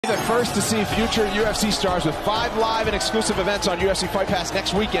The first to see future UFC stars with 5 live and exclusive events on UFC Fight Pass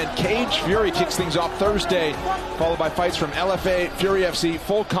next weekend. Cage Fury kicks things off Thursday, followed by fights from LFA, Fury FC,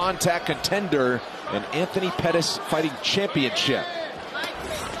 Full Contact Contender, and Anthony Pettis Fighting Championship.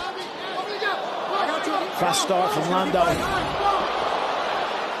 Fast start from Lando.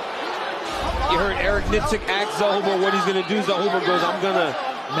 You heard Eric Nitzik ask Zellhuber what he's going to do. Zellhuber goes, I'm going to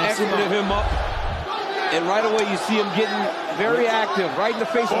execute him up. And right away you see him getting very active, right in the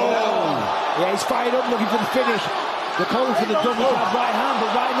face of the wall. Yeah, he's fired up looking for the finish. They're calling for the double jab right hand,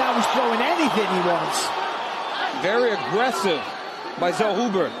 but right now he's throwing anything he wants. Very aggressive by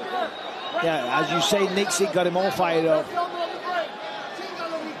Zellhuber. Yeah, as you say, Nitzik got him all fired up.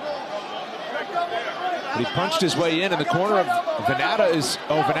 He punched his way in the corner of Vannata is,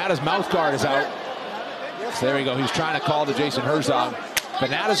 Vannata's mouth guard is out. So there we go, he's trying to call to Jason Herzog.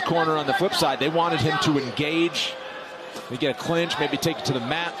 Vannata's corner on the flip side, they wanted him to engage. They get a clinch, maybe take it to the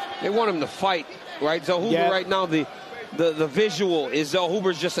mat. They want him to fight, right? Zellhuber right now, the visual is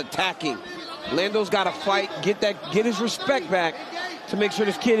Zellhuber's just attacking. Lando's got to fight, get his respect back to make sure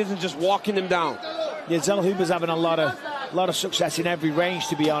this kid isn't just walking him down. Yeah, Zellhuber's having a lot of success in every range,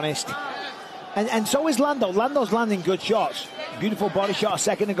 to be honest. And so is Lando. Lando's landing good shots. Beautiful body shot a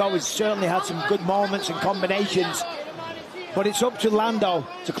second ago. He's certainly had some good moments and combinations. But it's up to Lando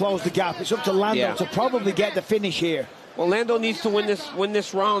to close the gap. It's up to Lando to probably get the finish here. Well, Lando needs to win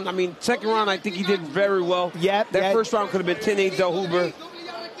this round. I mean, second round, I think he did very well. Yeah. That first round could have been 10-8 Zellhuber.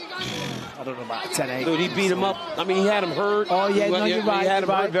 I don't know about 10-8. Dude, he beat him up. I mean, he had him hurt. Oh, yeah, no, you're right. He had him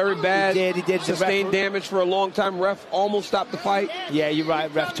hurt very bad. He did. Sustained damage for a long time. Ref almost stopped the fight. Yeah, you're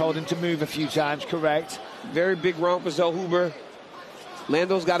right. Ref told him to move a few times. Correct. Very big round for Zellhuber.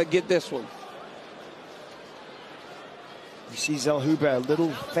 Lando's got to get this one. You see Zellhuber a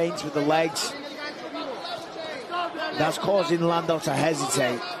little faint with the legs. That's causing Lando to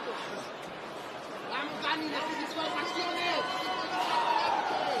hesitate.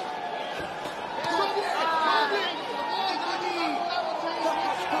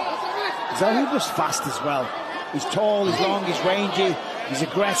 Zellhuber's fast as well. He's tall, he's long, he's rangy, he's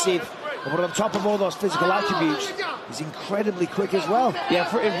aggressive. But on top of all those physical attributes, he's incredibly quick as well. Yeah,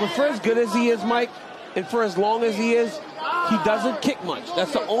 for as good as he is, Mike, and for as long as he is, he doesn't kick much.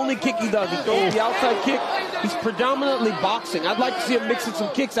 That's the only kick he does. He throws the outside kick. He's predominantly boxing. I'd like to see him mixing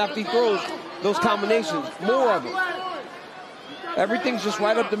some kicks after he throws those combinations. More of them. Everything's just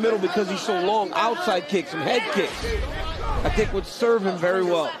right up the middle because he's so long. Outside kicks, some head kicks, I think would serve him very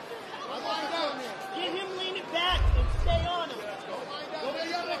well.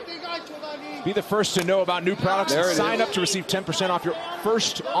 Be the first to know about new products. Sign up to receive 10% off your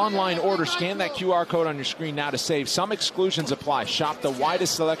first online order. Scan that QR code on your screen now to save. Some exclusions apply. Shop the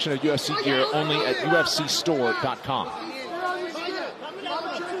widest selection of UFC gear only at UFCstore.com.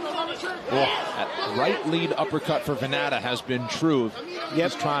 That right lead uppercut for Vannata has been true.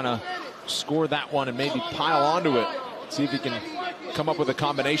 He's trying to score that one and maybe pile onto it. See if he can come up with a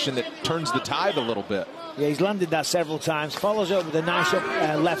combination that turns the tide a little bit. Yeah, he's landed that several times. Follows up with a nice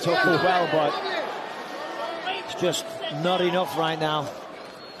left hook as well, but it's just not enough right now.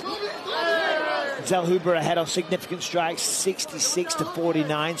 Zellhuber ahead on significant strikes,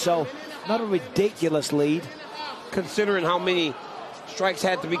 66-49, so not a ridiculous lead. Considering how many strikes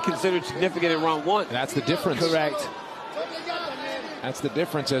had to be considered significant in round one. That's the difference. Correct. That's the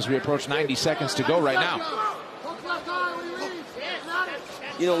difference as we approach 90 seconds to go right now.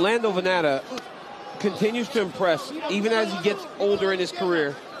 You know, Lando Vannata continues to impress even as he gets older in his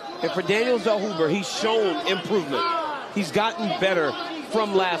career. And for Daniel Zellhuber, he's shown improvement. He's gotten better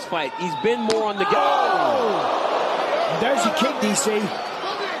from last fight. He's been more on the go. Oh! There's your kick, DC.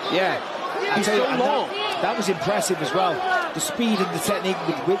 Yeah. He's so long. That was impressive as well. The speed and the technique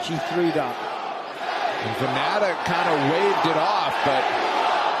with which he threw that. And Vannata kind of waved it off, but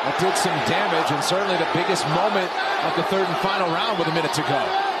that did some damage, and certainly the biggest moment of the third and final round with a minute to go.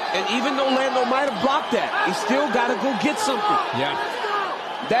 And even though Lando might have blocked that, he still got to go get something. Yeah.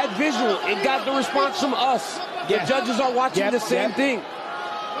 That visual, it got the response from us. The judges are watching the same thing.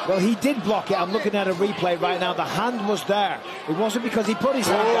 Well, he did block it. I'm looking at a replay right now. The hand was there. It wasn't because he put his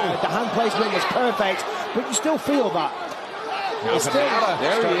hand there. The hand placement was perfect, but you still feel that. Now Vannata,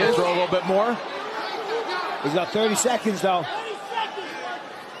 there he is. Throw a little bit more. He's got 30 seconds, though.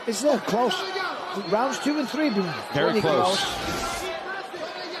 It's close. Rounds 2 and 3 have been very close.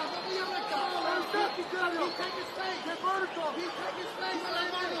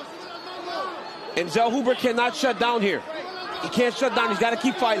 And Zellhuber cannot shut down here. He can't shut down. He's got to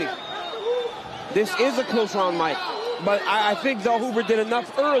keep fighting. This is a close round, Mike. But I think Zellhuber did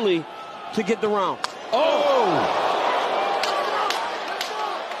enough early to get the round. Oh!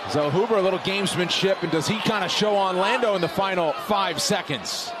 Zellhuber, a little gamesmanship, and does he kind of show on Lando in the final 5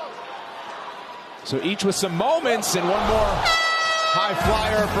 seconds? So each with some moments, and one more high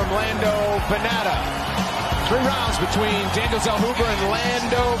flyer from Lando Vannata. 3 rounds between Daniel Zellhuber and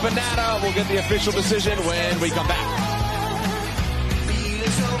Lando Vannata. We'll get the official decision when we come back.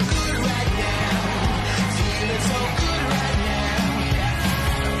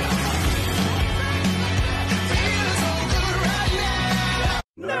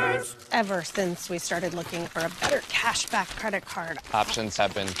 Ever since we started looking for a better cashback credit card. Options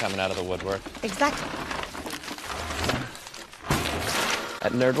have been coming out of the woodwork. Exactly.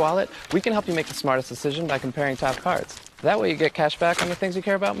 At NerdWallet, we can help you make the smartest decision by comparing top cards. That way you get cash back on the things you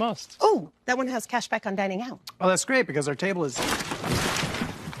care about most. Oh, that one has cashback on dining out. Well, that's great because our table is...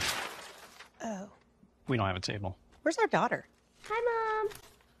 Oh. We don't have a table. Where's our daughter? Hi, Mom.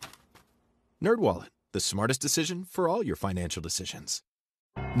 NerdWallet, the smartest decision for all your financial decisions.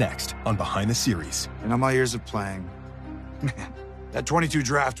 Next on Behind the Series. In all my years of playing, man, that 22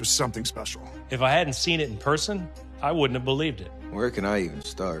 draft was something special. If I hadn't seen it in person, I wouldn't have believed it. Where can I even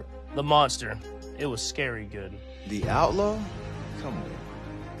start? The monster. It was scary good. The outlaw? Come on.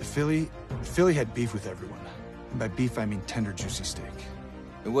 The Philly had beef with everyone. And by beef, I mean tender, juicy steak.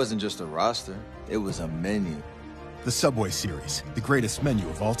 It wasn't just a roster. It was a menu. The Subway Series, the greatest menu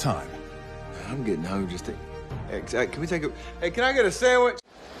of all time. I'm getting hungry just to... Hey, can we take a... Hey, can I get a sandwich?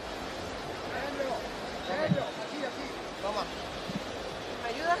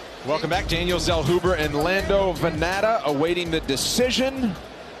 Welcome back. Daniel Zellhuber and Lando Vannata awaiting the decision.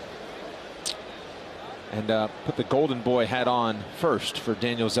 And put the golden boy hat on first for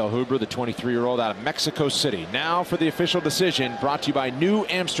Daniel Zellhuber, the 23-year-old out of Mexico City. Now for the official decision, brought to you by New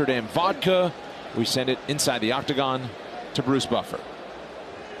Amsterdam Vodka. We send it inside the octagon to Bruce Buffer.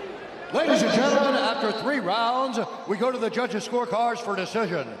 Ladies and gentlemen, after 3 rounds, we go to the judges' scorecards for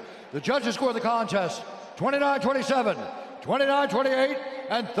decision. The judges score the contest 29-27, 29-28,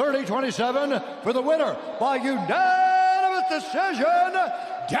 and 30-27 for the winner by unanimous decision,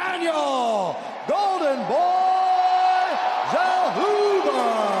 Daniel Golden Boy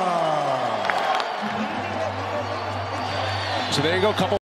Zellhuber. So there you go, couple